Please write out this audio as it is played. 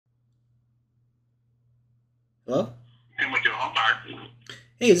Hello? Tim with Joe Hobart.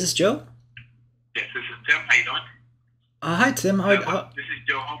 Hey, is this Joe? Yes, this is Tim. How you doing? Hi, Tim. This is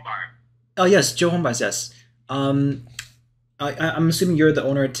Joe Hobart. Oh, yes, Joe Homebuys, yes. Um, I'm assuming you're the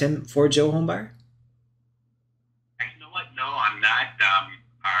owner, Tim, for Joe Homebuyer? Actually, you know what? No, I'm not.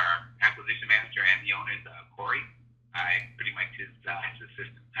 Our acquisition manager and the owner is Corey. I pretty much his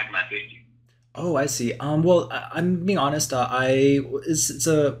assistant. How can I assist you? Oh, I see. I'm being honest. I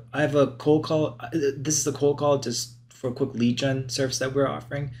have a cold call. This is a cold call just for a quick lead gen service that we're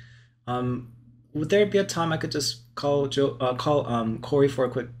offering. Um, would there be a time I could just call Corey for a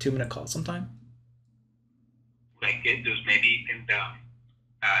quick 2 minute call sometime? What I could do is maybe you can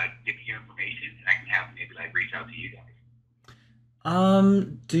give me your information, and I can have maybe like reach out to you guys.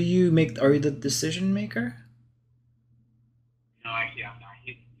 Are you the decision maker? No, actually, I'm not.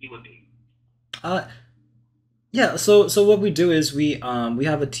 He would be. Uh, Yeah, so what we do is we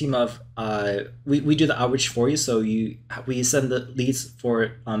have a team of we do the outreach for you. So we send the leads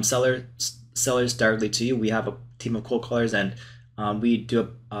for sellers directly to you. We have a team of cold callers, and we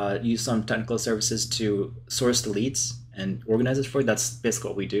do use some technical services to source the leads and organize it for you. That's basically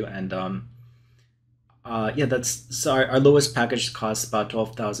what we do. And yeah, that's so our lowest package costs about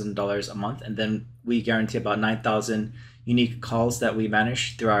 $12,000 a month, and then we guarantee about 9,000 unique calls that we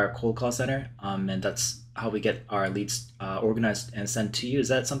manage through our cold call center. And that's how we get our leads organized and sent to you. Is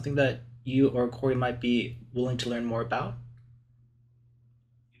that something that you or Corey might be willing to learn more about?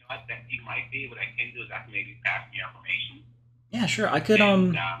 You know what? That you might be. What I can do is I can maybe pass me your information, Yeah, sure. and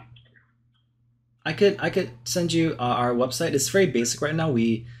I could send you our website. It's very basic right now.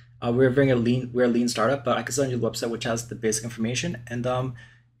 We're a lean startup, but I could send you the website which has the basic information. And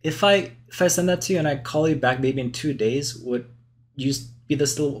if I send that to you and I call you back maybe in 2 days, would you be the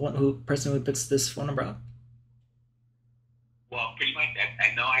still one who person who picks this phone number up? well, pretty much.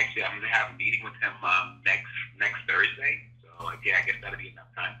 I know actually I'm gonna have a meeting with him next Thursday. So yeah, I guess that'll be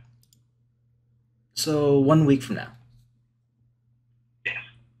enough time. So 1 week from now. Yes.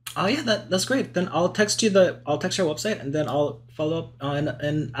 Oh yeah, that's great. Then I'll text your website and then I'll follow up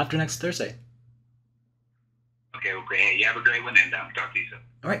in after next Thursday. Okay, well, great. Hey, you have a great one, and talk to you soon.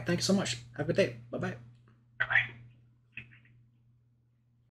 All right, thank you so much. Have a good day. Bye bye. Bye bye.